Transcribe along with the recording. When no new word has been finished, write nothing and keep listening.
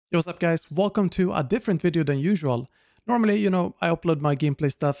Yo, what's up guys? Welcome to a different video than usual. Normally, I upload my gameplay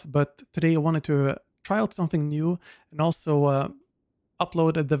stuff, but today I wanted to try out something new and also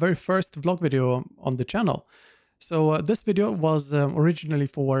upload the very first vlog video on the channel. So this video was originally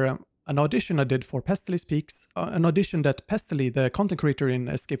for an audition I did for Pestily Speaks, an audition that Pestily, the content creator in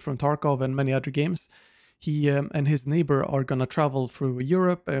Escape from Tarkov and many other games, he and his neighbor are gonna travel through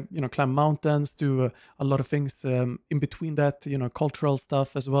Europe, climb mountains, do a lot of things in between that, cultural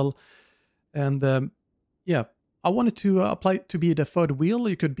stuff as well. And yeah, I wanted to apply to be the third wheel.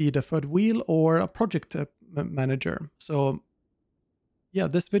 You could be the third wheel or a project manager. So yeah,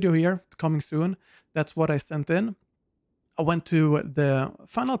 this video here coming soon. That's what I sent in. I went to the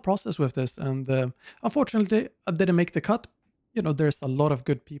final process with this, and unfortunately, I didn't make the cut. There's a lot of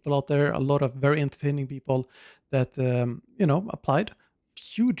good people out there, a lot of very entertaining people that, applied.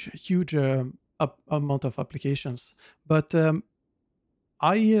 Huge amount of applications. But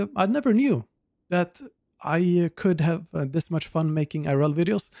I never knew that I could have this much fun making IRL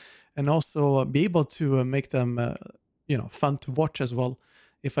videos and also be able to make them, fun to watch as well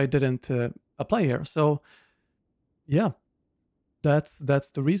if I didn't apply here. So yeah. That's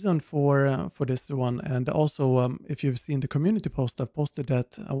the reason for this one. And also, if you've seen the community post, I've posted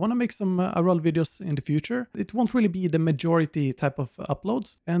that I want to make some IRL videos in the future. It won't really be the majority type of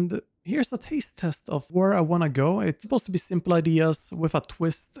uploads. And here's a taste test of where I want to go. It's supposed to be simple ideas with a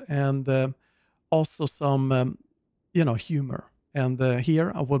twist and also some, humor. And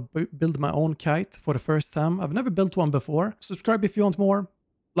here I will build my own kite for the first time. I've never built one before. Subscribe if you want more.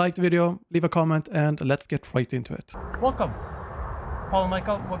 Like the video, leave a comment, and let's get right into it. Welcome. Paul and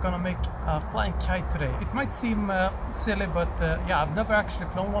Michael, we're gonna make a flying kite today. It might seem silly, but yeah, I've never actually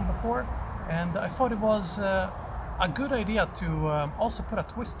flown one before, and I thought it was a good idea to also put a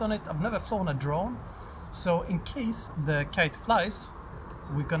twist on it. I've never flown a drone, so in case the kite flies,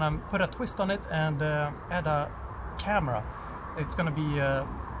 we're gonna put a twist on it and add a camera. It's gonna be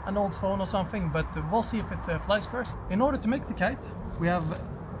an old phone or something, but we'll see if it flies first. In order to make the kite, we have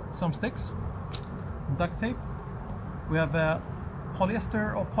some sticks, duct tape, we have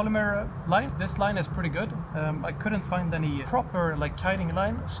polyester or polymer line. This line is pretty good. I couldn't find any proper kiting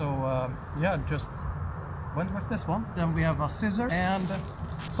line, so yeah, just went with this one. Then we have a scissor and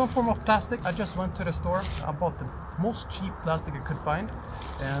some form of plastic. I just went to the store. I bought the most cheap plastic I could find,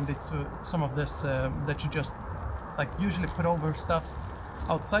 and it's some of this that you just usually put over stuff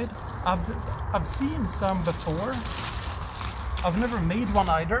outside. I've seen some before. I've never made one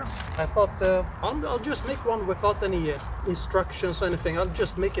either. I thought I'll just make one without any instructions or anything. I'll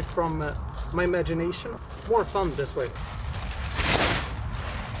just make it from my imagination. More fun this way.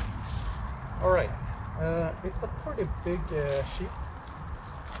 Alright, it's a pretty big sheet,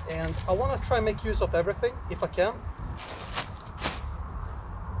 and I want to try and make use of everything if I can.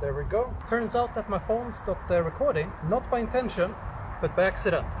 There we go. Turns out that my phone stopped recording, not by intention, but by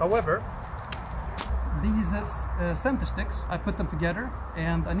accident. However, these center sticks, I put them together,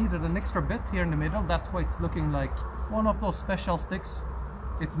 and I needed an extra bit here in the middle. That's why it's looking like one of those special sticks.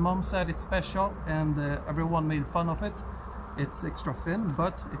 Its mom said it's special, and everyone made fun of it. It's extra thin,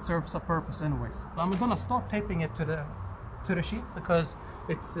 but it serves a purpose anyways. I'm gonna start taping it to the sheet because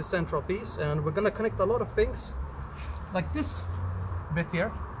it's the central piece, and we're gonna connect a lot of things like this bit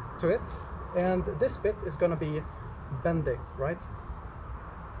here to it, and this bit is gonna be bending, right?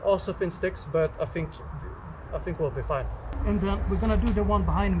 Also thin sticks, but I think we'll be fine. And then we're gonna do the one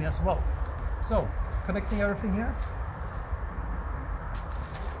behind me as well. So connecting everything here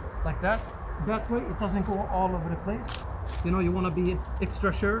like that. That way it doesn't go all over the place. You want to be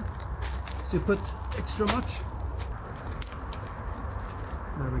extra sure, so you put extra much.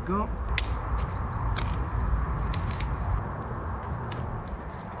 There we go.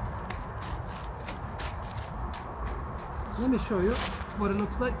 Let me show you what it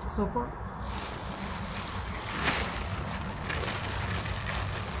looks like so far.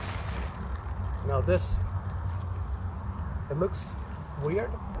 Now this, it looks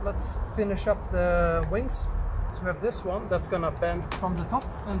weird. Let's finish up the wings. So we have this one that's gonna bend from the top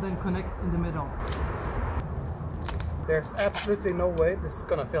and then connect in the middle. There's absolutely no way this is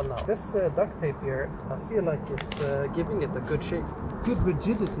gonna fail now. This duct tape here, I feel like it's giving it a good shape. Good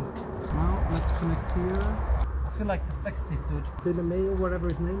rigidity. Now let's connect here. I feel like the flex tape dude, Billy May or whatever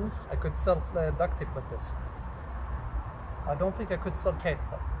his name is. I could sell duct tape like this. I don't think I could sell kite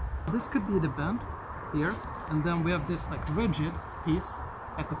stuff. This could be the bend here, and then we have this rigid piece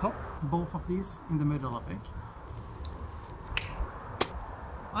at the top. Both of these in the middle, I think.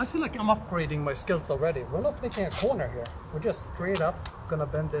 I feel like I'm upgrading my skills already. We're not making a corner here. We're just straight up gonna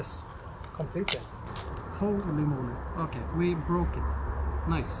bend this completely. Holy moly. Okay, we broke it.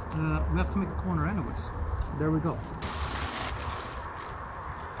 Nice. We have to make a corner anyways. There we go.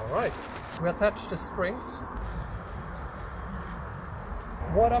 Alright, we attach the strings.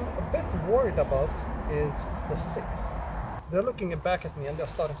 What I'm a bit worried about is the sticks. They're looking back at me and they're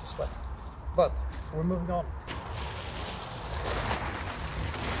starting to sweat. But we're moving on.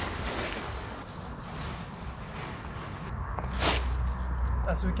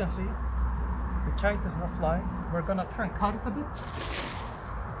 As we can see, the kite is not flying. We're gonna try and cut it a bit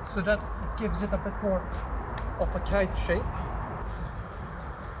so that it gives it a bit more of a kite shape.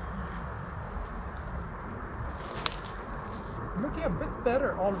 Looking a bit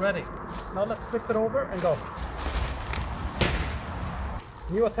better already. Now let's flip it over and go.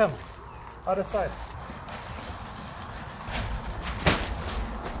 New attempt. Other side.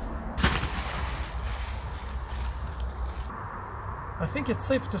 I think it's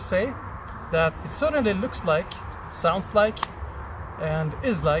safe to say that it certainly looks like, sounds like, and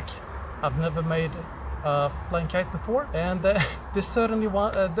is like I've never made a flying kite before, and this certainly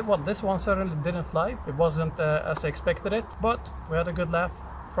this one certainly didn't fly. It wasn't as I expected it, but we had a good laugh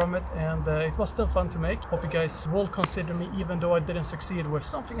from it, and it was still fun to make. Hope you guys will consider me, even though I didn't succeed with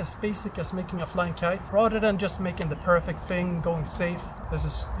something as basic as making a flying kite, rather than just making the perfect thing, going safe. This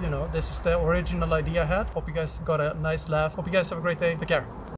is, you know, this is the original idea I had. Hope you guys got a nice laugh. Hope you guys have a great day. Take care.